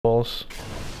bubbles.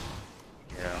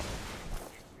 Yeah.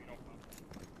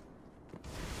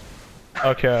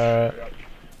 Okay,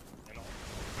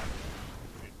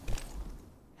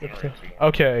 alright.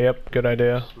 Okay, yep, good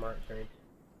idea.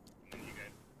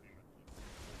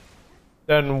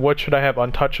 Then what should I have?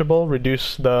 Untouchable?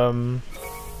 Reduce the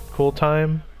cool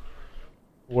time?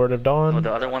 Word of Dawn? Oh,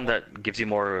 the other one that gives you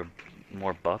more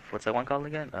buff. What's that one called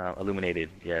again? Illuminated.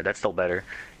 Yeah, that's still better.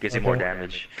 Gives you more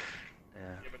damage.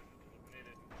 Yeah.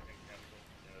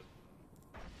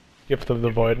 Gift of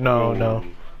the Void. No, Ooh. no.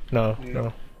 No,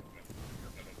 no.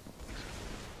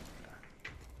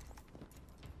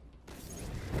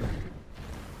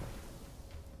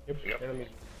 Yep.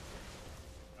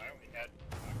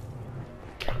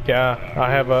 Yeah,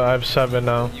 I have 7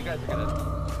 now. You guys are gonna...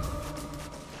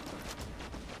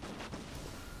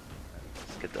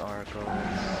 Let's get the oracles.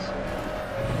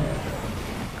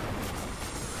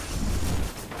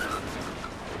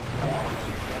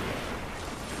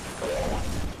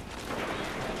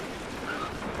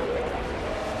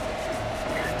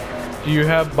 Do you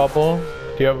have bubble?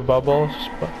 Do you have a bubble?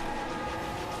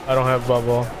 I don't have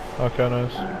bubble. Okay,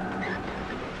 nice.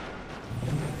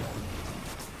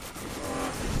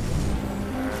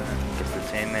 Get the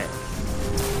attainment.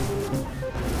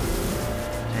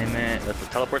 Attainment. That's the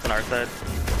teleports on our side.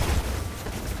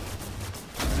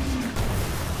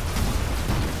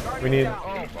 We need...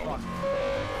 Oh, fuck.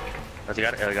 Oh, you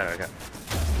got it? Yeah, I got it.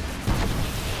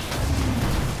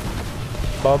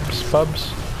 Bubs,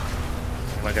 bubs.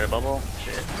 You wanna get a bubble?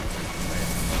 Shit.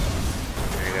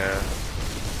 There you go.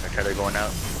 Our tether going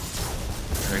out.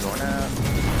 Tether going out.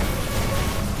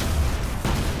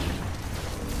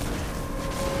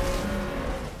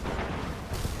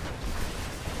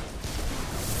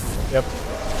 Yep.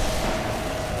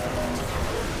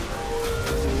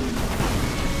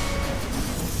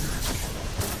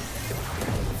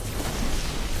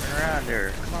 Turn around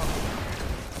there. Come on.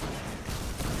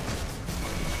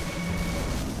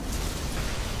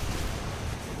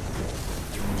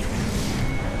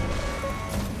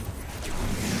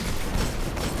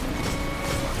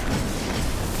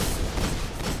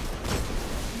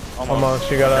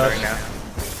 Almost, you gotta... Right now.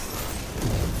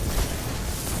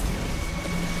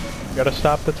 You gotta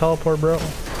stop the teleport, bro.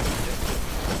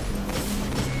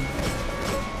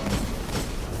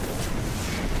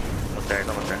 Almost there, it's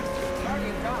almost there.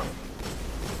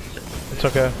 It's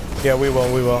okay. Yeah, we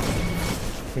will, we will.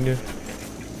 We need...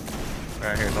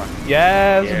 Alright, here's one.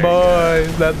 Yes, Yeah,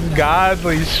 boys! That's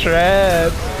godly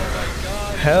strat!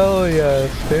 Hell yes,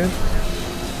 dude.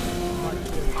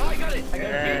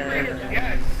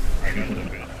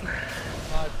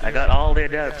 I got all the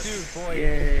adepts. Dude, boy.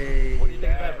 Yay. What do you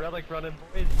think about Relic running,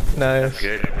 boys? Nice.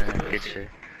 Good, man. Good shit.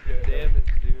 Damage,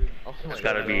 dude. Oh It's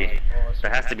gotta be,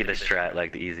 that has to be the strat,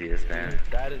 like the easiest, man.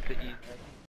 That is the easiest.